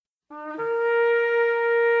For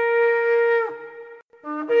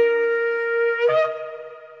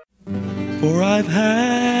I've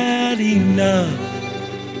had enough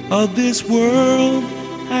of this world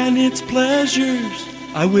and its pleasures.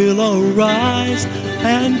 I will arise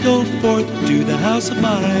and go forth to the house of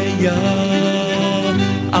my Yah.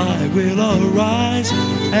 I will arise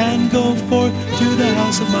and go forth to the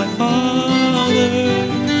house of my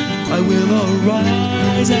Father. I will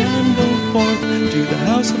arise and go forth to the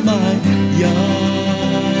house of my Yah.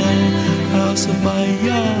 House of my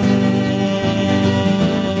Yah.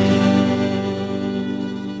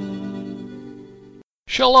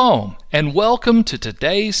 Shalom, and welcome to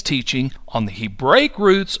today's teaching on the Hebraic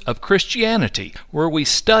roots of Christianity, where we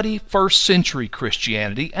study first century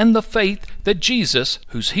Christianity and the faith that Jesus,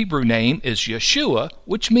 whose Hebrew name is Yeshua,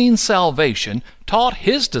 which means salvation, taught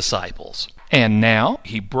his disciples. And now,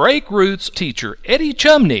 Hebraic roots teacher Eddie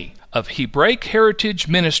Chumney of Hebraic Heritage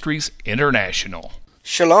Ministries International.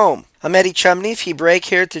 Shalom, I'm Eddie Chumney of Hebraic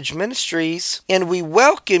Heritage Ministries, and we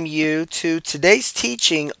welcome you to today's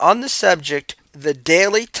teaching on the subject the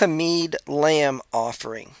Daily Tamid Lamb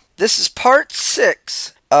Offering. This is part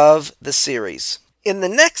 6 of the series. In the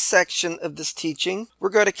next section of this teaching, we're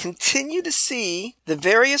going to continue to see the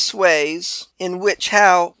various ways in which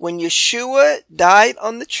when Yeshua died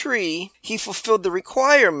on the tree, he fulfilled the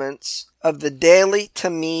requirements of the Daily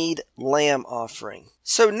Tamid Lamb Offering.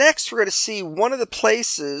 So next we're going to see one of the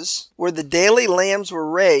places where the daily lambs were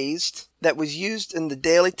raised that was used in the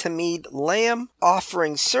Daily Tamid Lamb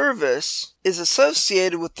Offering service is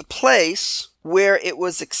associated with the place where it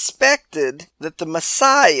was expected that the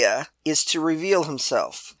Messiah is to reveal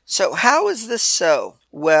himself. So how is this so?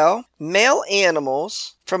 Well, male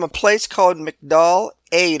animals from a place called Migdal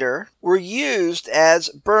Eder were used as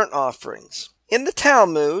burnt offerings. In the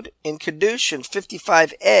Talmud, in Kedushin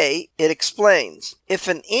 55a, it explains, if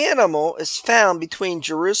an animal is found between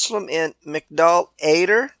Jerusalem and Migdal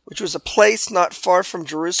Eder, which was a place not far from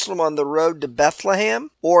Jerusalem on the road to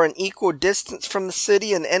Bethlehem, or an equal distance from the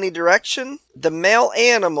city in any direction, the male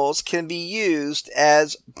animals can be used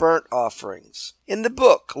as burnt offerings. In the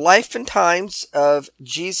book Life and Times of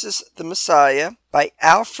Jesus the Messiah by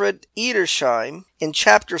Alfred Edersheim, in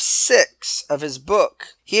chapter 6 of his book,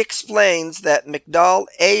 he explains that Migdal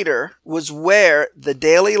Eder was where the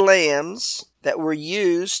daily lambs that were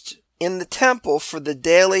used in the temple for the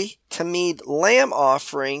Daily Tamid Lamb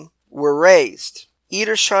Offering were raised.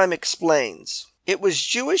 Edersheim explains, it was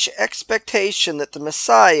Jewish expectation that the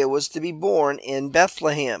Messiah was to be born in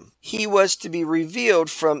Bethlehem. He was to be revealed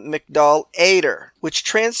from Migdal Eder, which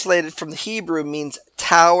translated from the Hebrew means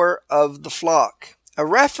Tower of the Flock. A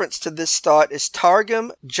reference to this thought is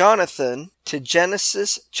Targum Jonathan to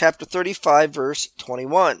Genesis chapter 35 verse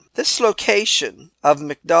 21. This location of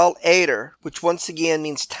Migdal Eder, which once again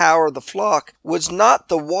means Tower of the Flock, was not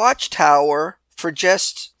the watchtower for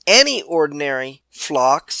just any ordinary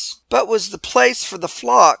flocks, but was the place for the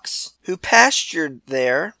flocks who pastured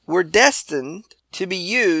there were destined to be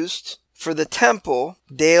used for the temple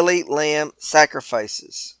daily lamb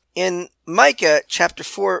sacrifices. In Micah chapter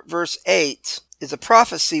 4 verse 8 is a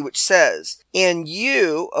prophecy which says, and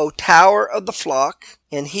you, O Tower of the Flock,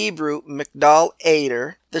 in Hebrew Migdal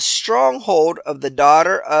Eder, the stronghold of the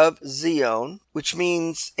daughter of Zion, which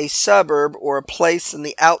means a suburb or a place in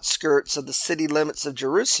the outskirts of the city limits of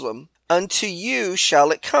Jerusalem, unto you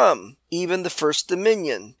shall it come, even the first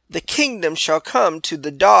dominion. The kingdom shall come to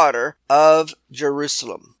the daughter of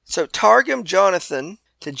Jerusalem. So Targum Jonathan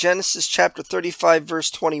to Genesis chapter 35 verse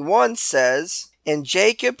 21 says, and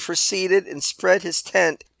Jacob proceeded and spread his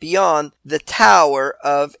tent beyond the Tower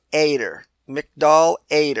of Eder, Migdal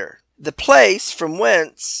Eder, the place from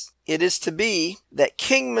whence it is to be that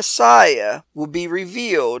King Messiah will be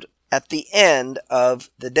revealed at the end of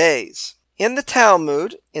the days. In the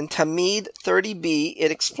Talmud, in Tamid 30b, it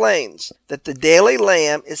explains that the daily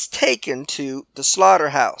lamb is taken to the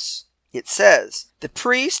slaughterhouse. It says, the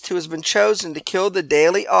priest who has been chosen to kill the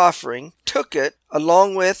daily offering took it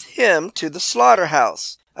along with him to the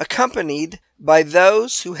slaughterhouse, accompanied by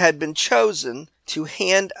those who had been chosen to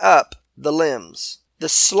hand up the limbs. The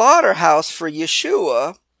slaughterhouse for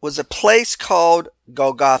Yeshua was a place called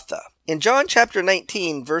Golgotha. In John chapter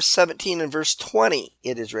 19, verse 17 and verse 20,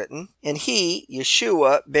 it is written, and he,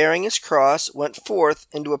 Yeshua, bearing his cross, went forth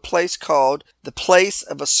into a place called the place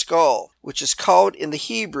of a skull, which is called in the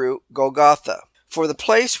Hebrew Golgotha. For the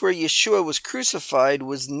place where Yeshua was crucified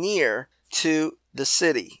was near to the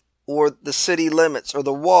city, or the city limits, or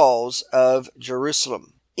the walls of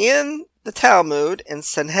Jerusalem. In the Talmud, in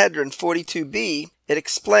Sanhedrin 42b, it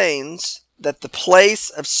explains that the place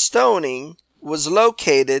of stoning was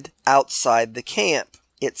located outside the camp.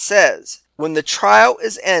 it says, "When the trial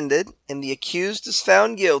is ended and the accused is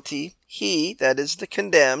found guilty, he," that is the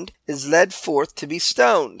condemned, "is led forth to be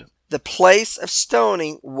stoned. The place of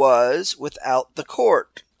stoning was without the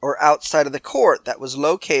court," or outside of the court that was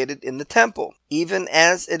located in the temple. Even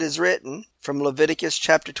as it is written from Leviticus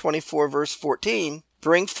chapter 24 verse 14,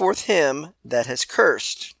 "Bring forth him that has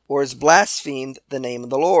cursed," or has blasphemed the name of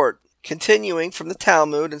the Lord. Continuing from the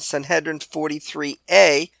Talmud in Sanhedrin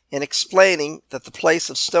 43a, in explaining that the place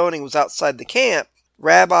of stoning was outside the camp,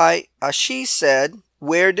 Rabbi Ashi said,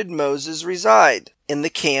 "Where did Moses reside? In the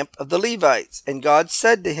camp of the Levites. And God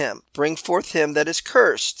said to him, Bring forth him that is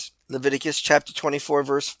cursed." Leviticus chapter 24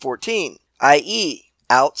 verse 14, i.e.,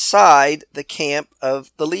 outside the camp of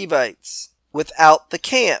the Levites. Without the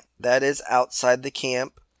camp, that is outside the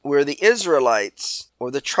camp where the Israelites, or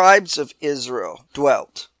the tribes of Israel,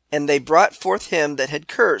 dwelt. "And they brought forth him that had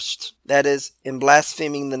cursed," that is, in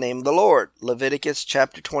blaspheming the name of the Lord. Leviticus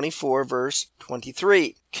chapter 24 verse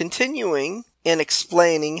 23. Continuing in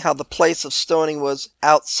explaining how the place of stoning was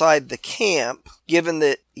outside the camp, given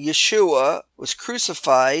that Yeshua was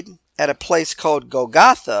crucified at a place called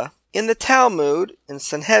Golgotha, in the Talmud, in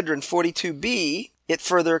Sanhedrin 42b, it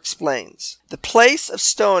further explains, "The place of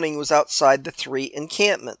stoning was outside the three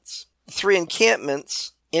encampments." The three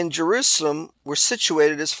encampments in Jerusalem were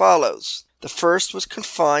situated as follows. The first was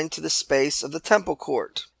confined to the space of the temple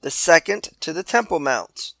court, the second to the Temple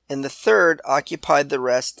Mount, and the third occupied the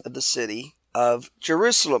rest of the city of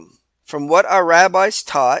Jerusalem. From what our rabbis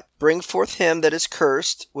taught, "Bring forth him that is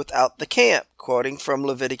cursed without the camp," quoting from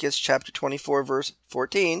Leviticus chapter 24 verse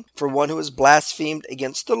 14, "for one who has blasphemed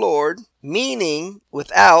against the Lord," meaning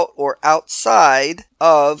without or outside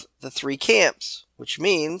of the three camps, which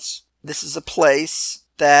means this is a place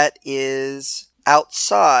that is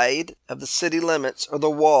outside of the city limits or the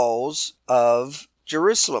walls of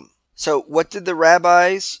Jerusalem. So what did the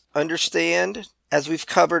rabbis understand? As we've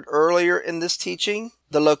covered earlier in this teaching,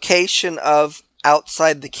 the location of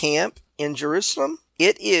outside the camp in Jerusalem,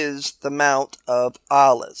 it is the Mount of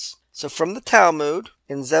Olives. So from the Talmud,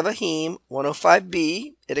 in Zevahim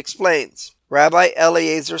 105b, it explains, Rabbi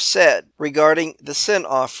Eliezer said regarding the sin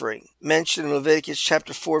offering, mentioned in Leviticus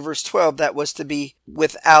chapter 4 verse 12, that was to be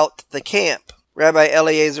without the camp. Rabbi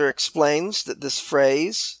Eliezer explains that this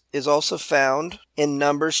phrase is also found in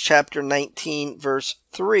Numbers chapter 19 verse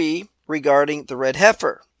 3 regarding the red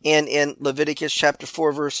heifer, and in Leviticus chapter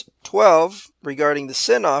 4 verse 12 regarding the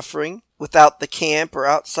sin offering. Without the camp or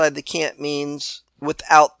outside the camp means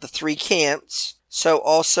without the three camps. So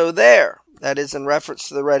also there, that is in reference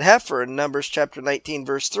to the red heifer in Numbers chapter 19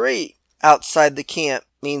 verse 3. Outside the camp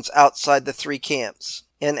means outside the three camps.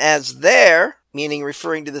 And as there, meaning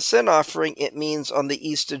referring to the sin offering, it means on the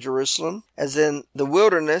east of Jerusalem. As in the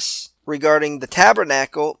wilderness, regarding the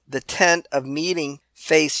tabernacle, the tent of meeting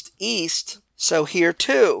faced east. So here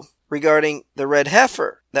too, regarding the red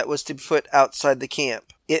heifer that was to be put outside the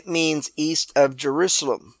camp, it means east of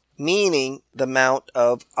Jerusalem, meaning the Mount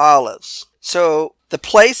of Olives. So the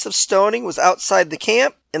place of stoning was outside the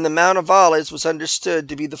camp, and the Mount of Olives was understood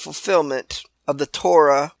to be the fulfillment of the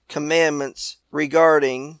Torah commandments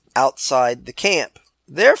regarding outside the camp.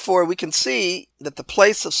 Therefore, we can see that the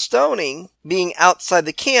place of stoning, being outside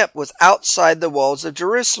the camp, was outside the walls of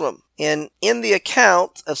Jerusalem. And in the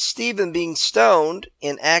account of Stephen being stoned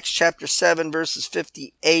in Acts chapter 7 verses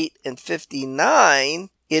 58 and 59,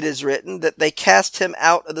 it is written that they cast him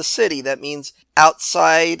out of the city. That means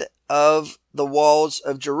outside of the walls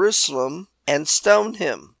of Jerusalem, and stoned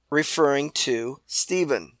him, referring to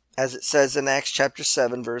Stephen, as it says in Acts chapter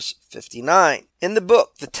 7 verse 59. In the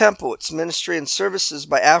book, The Temple, Its Ministry and Services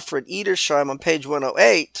by Alfred Edersheim on page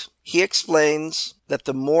 108, he explains that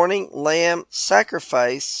the morning lamb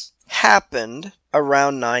sacrifice happened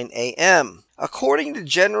around 9 a.m. According to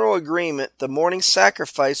general agreement, the morning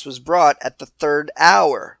sacrifice was brought at the third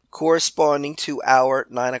hour, corresponding to hour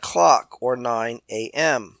 9 o'clock or 9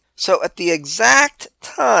 a.m. So at the exact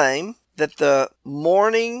time that the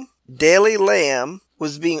morning daily lamb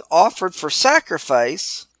was being offered for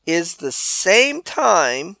sacrifice is the same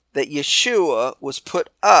time that Yeshua was put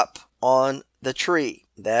up on the tree.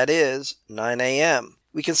 That is 9 a.m.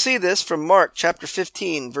 We can see this from Mark chapter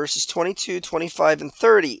 15 verses 22, 25, and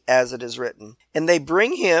 30 as it is written. And they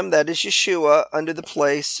bring him, that is Yeshua, unto the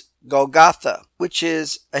place Golgotha, which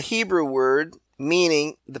is a Hebrew word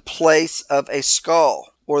meaning the place of a skull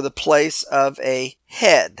or the place of a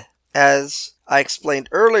head. As I explained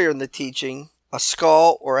earlier in the teaching, a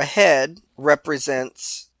skull or a head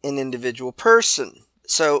represents an individual person.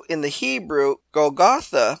 So in the Hebrew,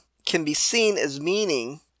 Golgotha can be seen as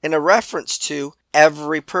meaning in a reference to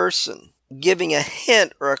every person, giving a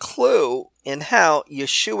hint or a clue in how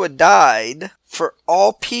Yeshua died for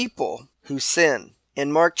all people who sin.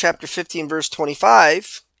 In Mark chapter 15 verse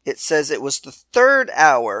 25, it says it was the 3rd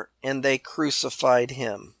hour and they crucified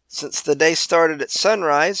him. Since the day started at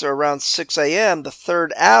sunrise or around 6 a.m., the 3rd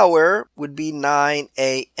hour would be 9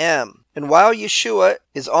 a.m. And while Yeshua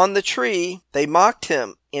is on the tree, they mocked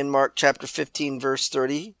him in Mark chapter 15 verse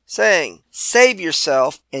 30, saying, "Save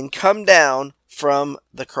yourself and come down from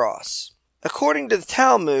the cross." According to the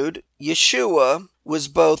Talmud, Yeshua was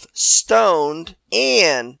both stoned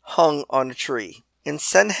and hung on a tree. In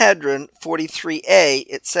Sanhedrin 43a,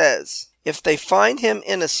 it says, if they find him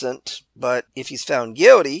innocent, but if he's found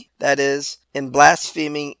guilty, that is, in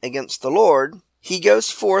blaspheming against the Lord, he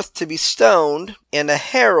goes forth to be stoned, and a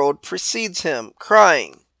herald precedes him,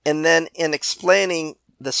 crying. And then in explaining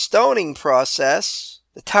the stoning process,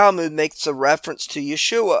 the Talmud makes a reference to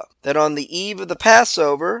Yeshua, that on the eve of the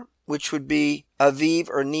Passover, which would be Aviv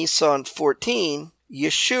or Nisan 14,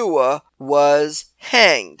 Yeshua was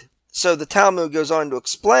hanged. So the Talmud goes on to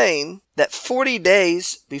explain that 40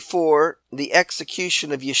 days before the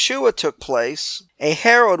execution of Yeshua took place, a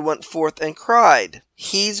herald went forth and cried,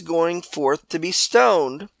 "He's going forth to be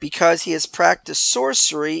stoned because he has practiced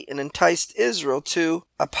sorcery and enticed Israel to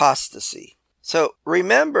apostasy." So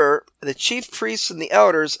remember, the chief priests and the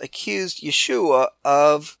elders accused Yeshua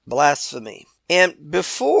of blasphemy. And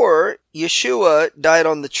before Yeshua died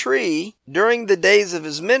on the tree, during the days of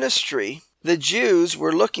his ministry, the Jews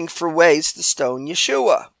were looking for ways to stone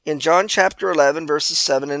Yeshua. In John chapter 11, verses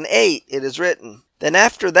 7 and 8, it is written, "Then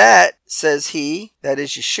after that, says he," that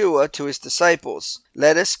is Yeshua, to his disciples,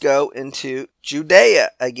 "let us go into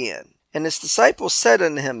Judea again." And his disciples said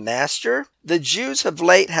unto him, "Master, the Jews of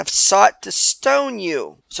late have sought to stone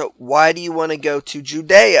you. So why do you want to go to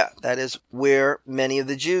Judea?" That is where many of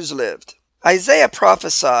the Jews lived. Isaiah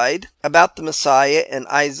prophesied about the Messiah in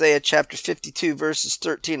Isaiah chapter 52 verses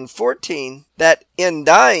 13 and 14 that in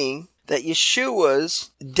dying, that Yeshua's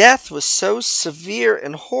death was so severe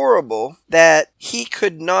and horrible that he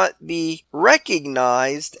could not be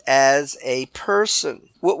recognized as a person.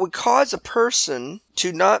 What would cause a person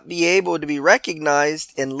to not be able to be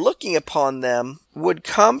recognized in looking upon them would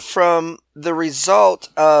come from the result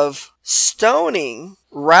of stoning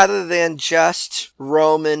rather than just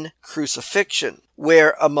Roman crucifixion,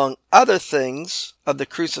 where, among other things of the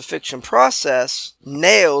crucifixion process,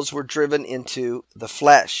 nails were driven into the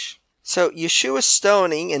flesh. So Yeshua's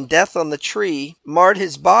stoning and death on the tree marred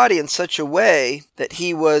his body in such a way that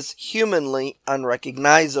he was humanly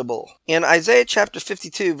unrecognizable. In Isaiah chapter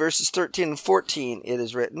 52 verses 13 and 14 it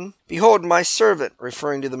is written, "Behold, my servant,"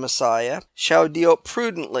 referring to the Messiah, "shall deal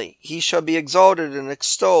prudently. He shall be exalted and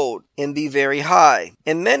extolled, and be very high.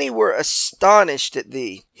 And many were astonished at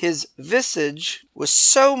thee. His visage was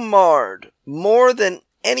so marred, more than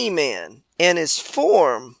any man, and his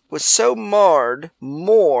form was so marred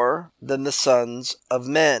more than the sons of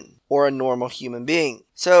men," or a normal human being.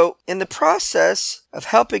 So, in the process of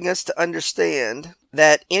helping us to understand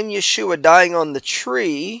that in Yeshua dying on the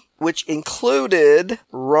tree, which included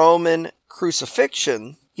Roman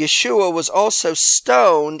crucifixion, Yeshua was also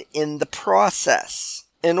stoned in the process.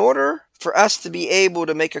 In order for us to be able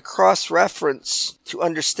to make a cross-reference to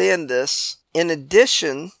understand this, in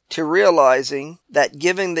addition to realizing that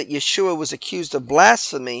given that Yeshua was accused of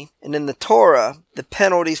blasphemy, and in the Torah, the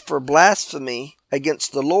penalties for blasphemy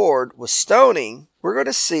against the Lord was stoning, we're going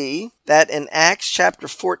to see that in Acts chapter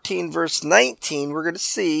 14 verse 19, we're going to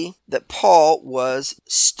see that Paul was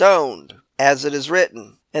stoned, as it is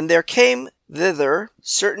written, "And there came thither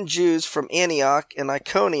certain Jews from Antioch and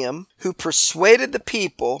Iconium, who persuaded the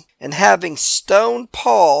people, and having stoned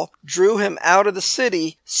Paul, drew him out of the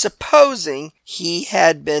city, supposing he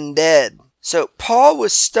had been dead." So Paul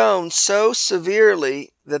was stoned so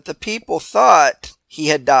severely that the people thought he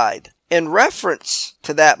had died. In reference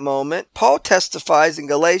to that moment, Paul testifies in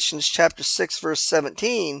Galatians chapter 6 verse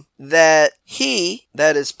 17 that he,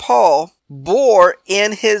 that is Paul, bore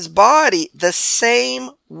in his body the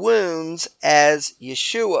same wounds as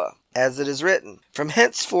Yeshua, as it is written, "From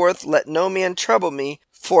henceforth let no man trouble me,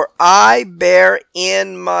 for I bear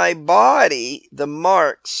in my body the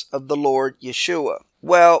marks of the Lord Yeshua."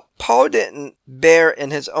 Well, Paul didn't bear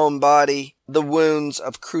in his own body the wounds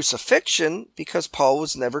of crucifixion because Paul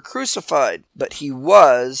was never crucified, but he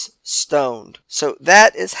was stoned. So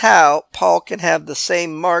that is how Paul can have the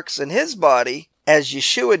same marks in his body as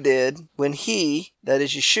Yeshua did when he, that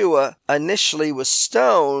is Yeshua, initially was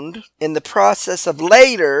stoned in the process of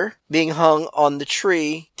later being hung on the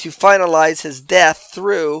tree to finalize his death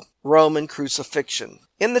through Roman crucifixion.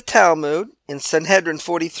 In the Talmud, in Sanhedrin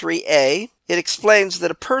 43a, it explains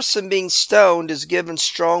that a person being stoned is given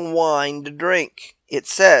strong wine to drink. It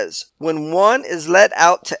says, when one is led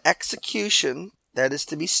out to execution, that is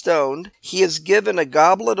to be stoned, he is given a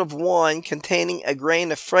goblet of wine containing a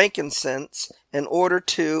grain of frankincense in order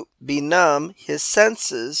to benumb his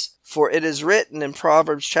senses. For it is written in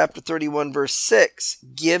Proverbs chapter 31 verse 6,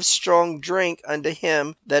 give strong drink unto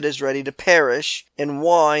him that is ready to perish, and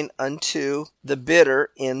wine unto the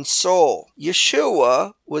bitter in soul.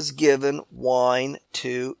 Yeshua was given wine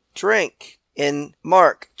to drink. In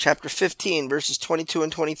Mark chapter 15 verses 22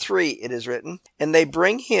 and 23 it is written, and they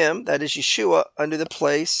bring him, that is Yeshua, unto the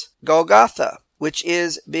place Golgotha, which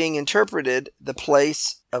is, being interpreted, the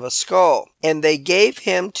place of a skull. And they gave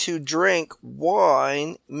him to drink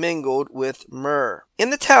wine mingled with myrrh. In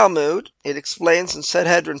the Talmud, it explains in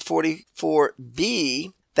Sanhedrin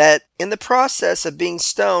 44b that in the process of being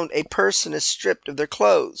stoned, a person is stripped of their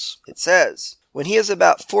clothes. It says, when he is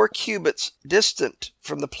about 4 cubits distant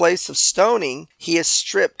from the place of stoning, he is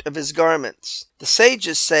stripped of his garments. The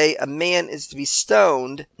sages say a man is to be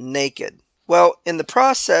stoned naked. Well, in the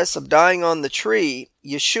process of dying on the tree,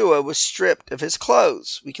 Yeshua was stripped of his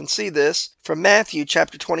clothes. We can see this from Matthew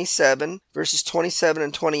chapter 27, verses 27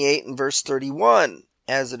 and 28 and verse 31,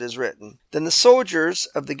 as it is written. Then the soldiers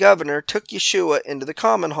of the governor took Yeshua into the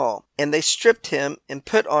common hall, and they stripped him and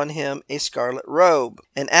put on him a scarlet robe.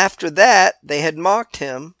 And after that they had mocked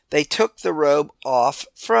him, they took the robe off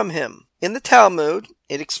from him. In the Talmud,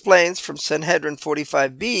 it explains from Sanhedrin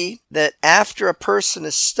 45b that after a person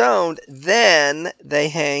is stoned, then they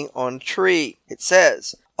hang on a tree. It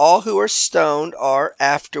says, all who are stoned are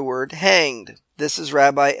afterward hanged. This is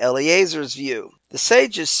Rabbi Eliezer's view. The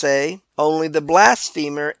sages say only the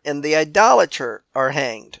blasphemer and the idolater are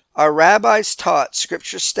hanged. Our rabbis taught,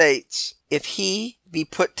 Scripture states, if he be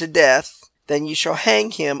put to death, then you shall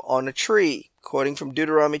hang him on a tree, quoting from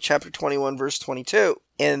Deuteronomy chapter 21, verse 22.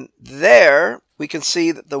 And there we can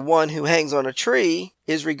see that the one who hangs on a tree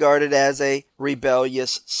is regarded as a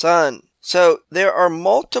rebellious son. So there are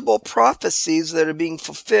multiple prophecies that are being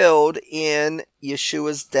fulfilled in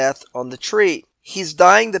Yeshua's death on the tree. He's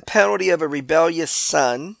dying the penalty of a rebellious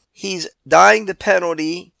son. He's dying the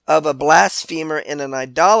penalty of a blasphemer and an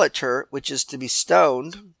idolater, which is to be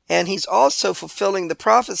stoned. And he's also fulfilling the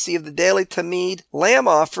prophecy of the daily Tamid lamb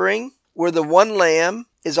offering, where the one lamb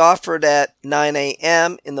is offered at 9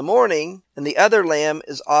 a.m. in the morning, and the other lamb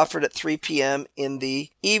is offered at 3 p.m. in the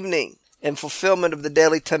evening. In fulfillment of the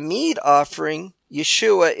daily Tamid offering,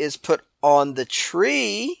 Yeshua is put on the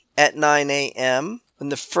tree at 9 a.m. when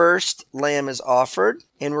the first lamb is offered.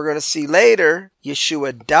 And we're going to see later,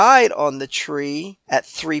 Yeshua died on the tree at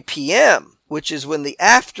 3 p.m., which is when the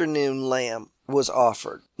afternoon lamb was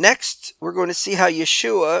offered. Next, we're going to see how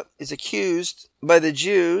Yeshua is accused by the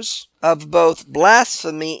Jews of both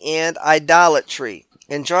blasphemy and idolatry.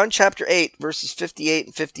 In John chapter 8, verses 58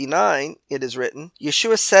 and 59, it is written,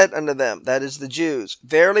 Yeshua said unto them, that is the Jews,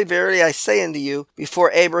 verily, verily, I say unto you,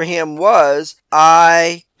 before Abraham was,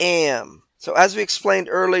 I am. So as we explained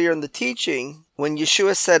earlier in the teaching, when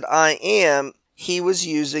Yeshua said, I am, he was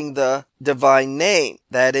using the divine name,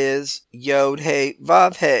 that is,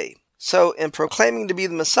 Yod-He-Vav-He. So in proclaiming to be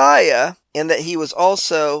the Messiah, and that he was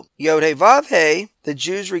also Yod-He-Vav-He, the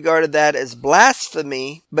Jews regarded that as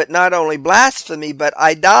blasphemy, but not only blasphemy, but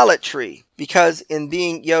idolatry. Because in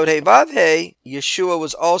being Yod-He-Vav-He, Yeshua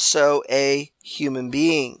was also a human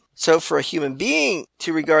being. So for a human being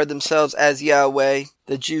to regard themselves as Yahweh,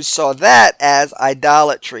 the Jews saw that as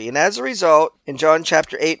idolatry. And as a result, in John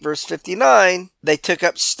chapter 8, verse 59, they took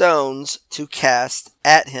up stones to cast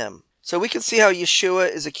at him. So we can see how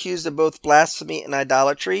Yeshua is accused of both blasphemy and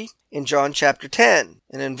idolatry in John chapter 10.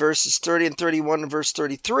 And in verses 30 and 31 and verse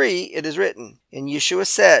 33, it is written, and Yeshua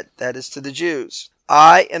said, that is to the Jews,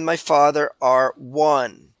 I and my Father are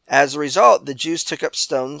one. As a result, the Jews took up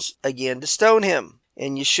stones again to stone him.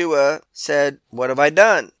 And Yeshua said, what have I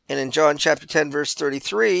done? And in John chapter 10, verse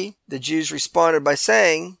 33, the Jews responded by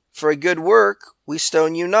saying, for a good work we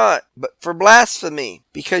stone you not, but for blasphemy,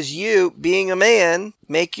 because you, being a man,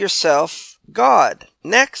 make yourself God.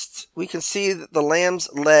 Next, we can see that the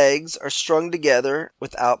lamb's legs are strung together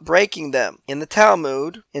without breaking them. In the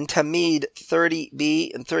Talmud, in Tamid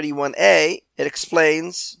 30b and 31a, it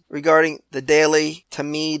explains regarding the daily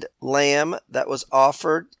Tamid lamb that was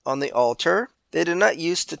offered on the altar. They did not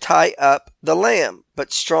use to tie up the lamb,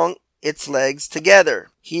 but strung its legs together.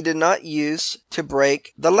 He did not use to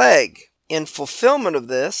break the leg. In fulfillment of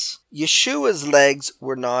this, Yeshua's legs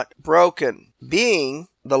were not broken, being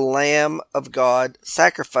the Lamb of God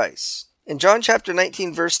sacrifice. In John chapter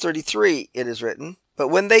 19, verse 33, it is written, But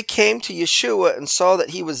when they came to Yeshua and saw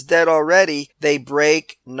that he was dead already, they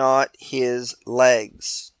brake not his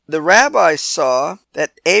legs. The rabbis saw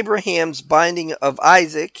that Abraham's binding of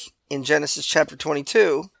Isaac in Genesis chapter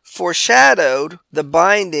 22 foreshadowed the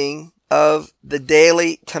binding of the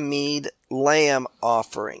daily Tamid lamb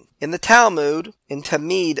offering. In the Talmud, in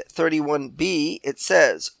Tamid 31b, it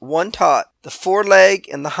says, one taught, the foreleg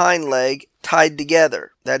and the hind leg tied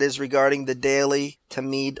together. That is regarding the daily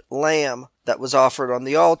Tamid lamb that was offered on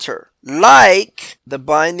the altar, like the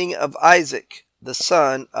binding of Isaac, the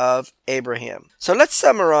son of Abraham. So let's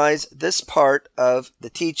summarize this part of the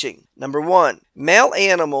teaching. Number 1, male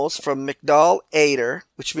animals from Migdal Eder,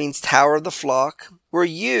 which means Tower of the Flock, were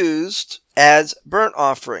used as burnt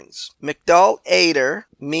offerings. Migdal Eder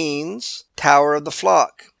means Tower of the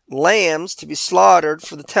Flock. Lambs to be slaughtered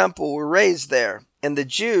for the temple were raised there, and the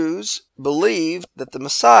Jews believed that the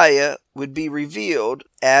Messiah would be revealed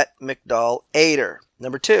at Migdal Eder.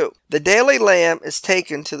 Number 2, the daily lamb is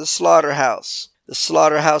taken to the slaughterhouse. The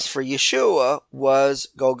slaughterhouse for Yeshua was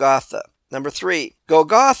Golgotha. Number 3,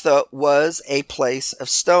 Golgotha was a place of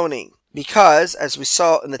stoning, because, as we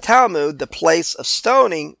saw in the Talmud, the place of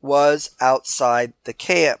stoning was outside the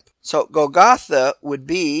camp. So Golgotha would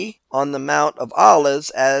be on the Mount of Olives,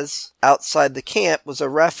 as outside the camp was a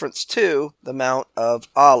reference to the Mount of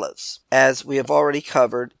Olives, as we have already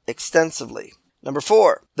covered extensively. Number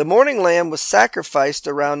 4, the morning lamb was sacrificed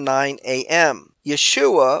around 9 a.m.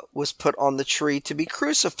 Yeshua was put on the tree to be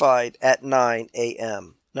crucified at 9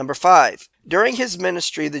 a.m. Number 5, during his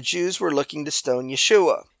ministry, the Jews were looking to stone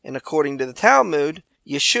Yeshua, and according to the Talmud,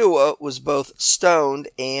 Yeshua was both stoned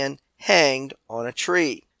and hanged on a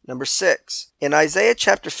tree. Number 6, in Isaiah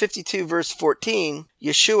chapter 52 verse 14,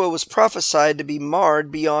 Yeshua was prophesied to be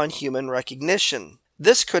marred beyond human recognition.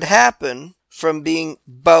 This could happen from being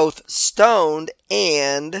both stoned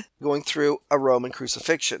and going through a Roman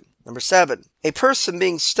crucifixion. Number 7, a person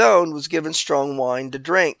being stoned was given strong wine to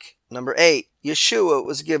drink. Number 8, Yeshua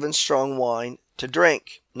was given strong wine to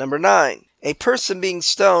drink. Number 9, a person being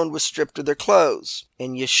stoned was stripped of their clothes,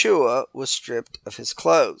 and Yeshua was stripped of his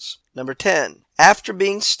clothes. Number 10, after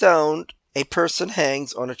being stoned, a person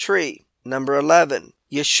hangs on a tree. Number 11,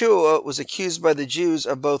 Yeshua was accused by the Jews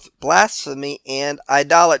of both blasphemy and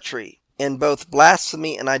idolatry. In both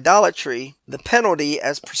blasphemy and idolatry, the penalty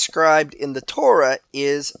as prescribed in the Torah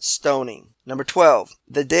is stoning. Number 12,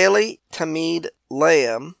 the daily Tamid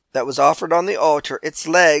lamb that was offered on the altar, its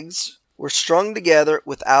legs were strung together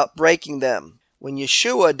without breaking them. When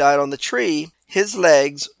Yeshua died on the tree, his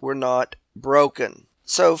legs were not broken.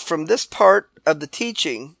 So from this part of the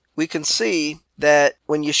teaching, we can see that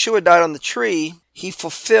when Yeshua died on the tree, he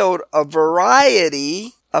fulfilled a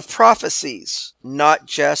variety of prophecies, not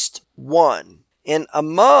just one. And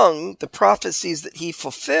among the prophecies that he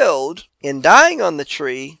fulfilled in dying on the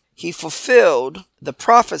tree, he fulfilled the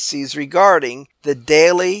prophecies regarding the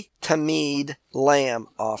daily Tamid lamb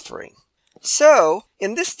offering. So,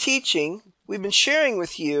 in this teaching, we've been sharing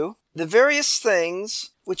with you the various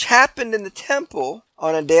things which happened in the temple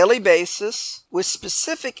on a daily basis, with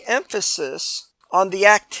specific emphasis on the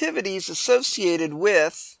activities associated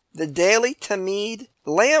with the daily Tamid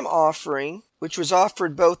lamb offering, which was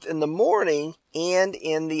offered both in the morning and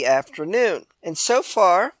in the afternoon. And so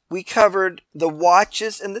far, we covered the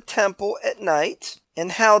watches in the temple at night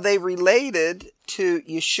and how they related to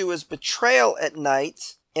Yeshua's betrayal at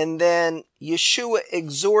night, and then Yeshua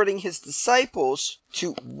exhorting his disciples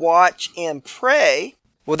to watch and pray.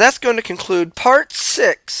 Well, that's going to conclude part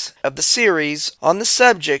 6 of the series on the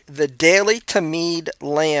subject, the daily Tamid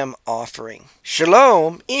lamb offering.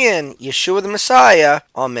 Shalom in Yeshua the Messiah.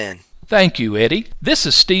 Amen. Thank you, Eddie. This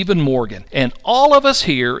is Stephen Morgan, and all of us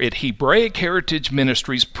here at Hebraic Heritage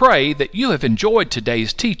Ministries pray that you have enjoyed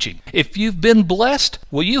today's teaching. If you've been blessed,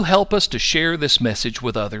 will you help us to share this message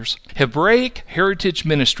with others? Hebraic Heritage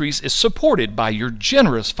Ministries is supported by your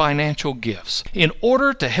generous financial gifts. In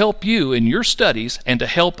order to help you in your studies and to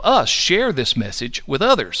help us share this message with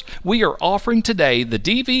others, we are offering today the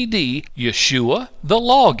DVD Yeshua the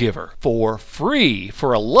Lawgiver for free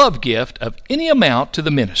for a love gift of any amount to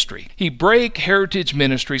the ministry. Hebraic Heritage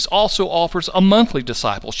Ministries also offers a monthly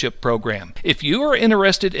discipleship program. If you are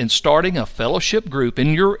interested in starting a fellowship group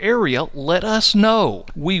in your area, let us know.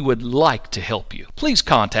 We would like to help you. Please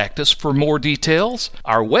contact us for more details.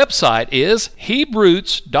 Our website is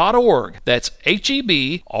Hebroots.org. That's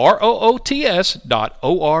Hebroots.org.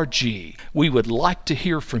 We would like to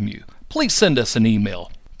hear from you. Please send us an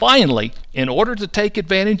email. Finally, in order to take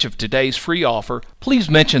advantage of today's free offer, please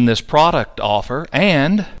mention this product offer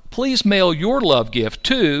and please mail your love gift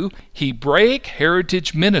to Hebraic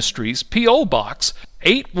Heritage Ministries, P.O. Box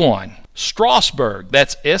 81, Strasburg,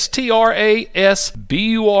 that's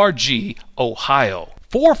Strasburg, Ohio,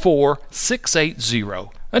 44680.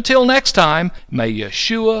 Until next time, may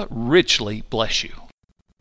Yeshua richly bless you.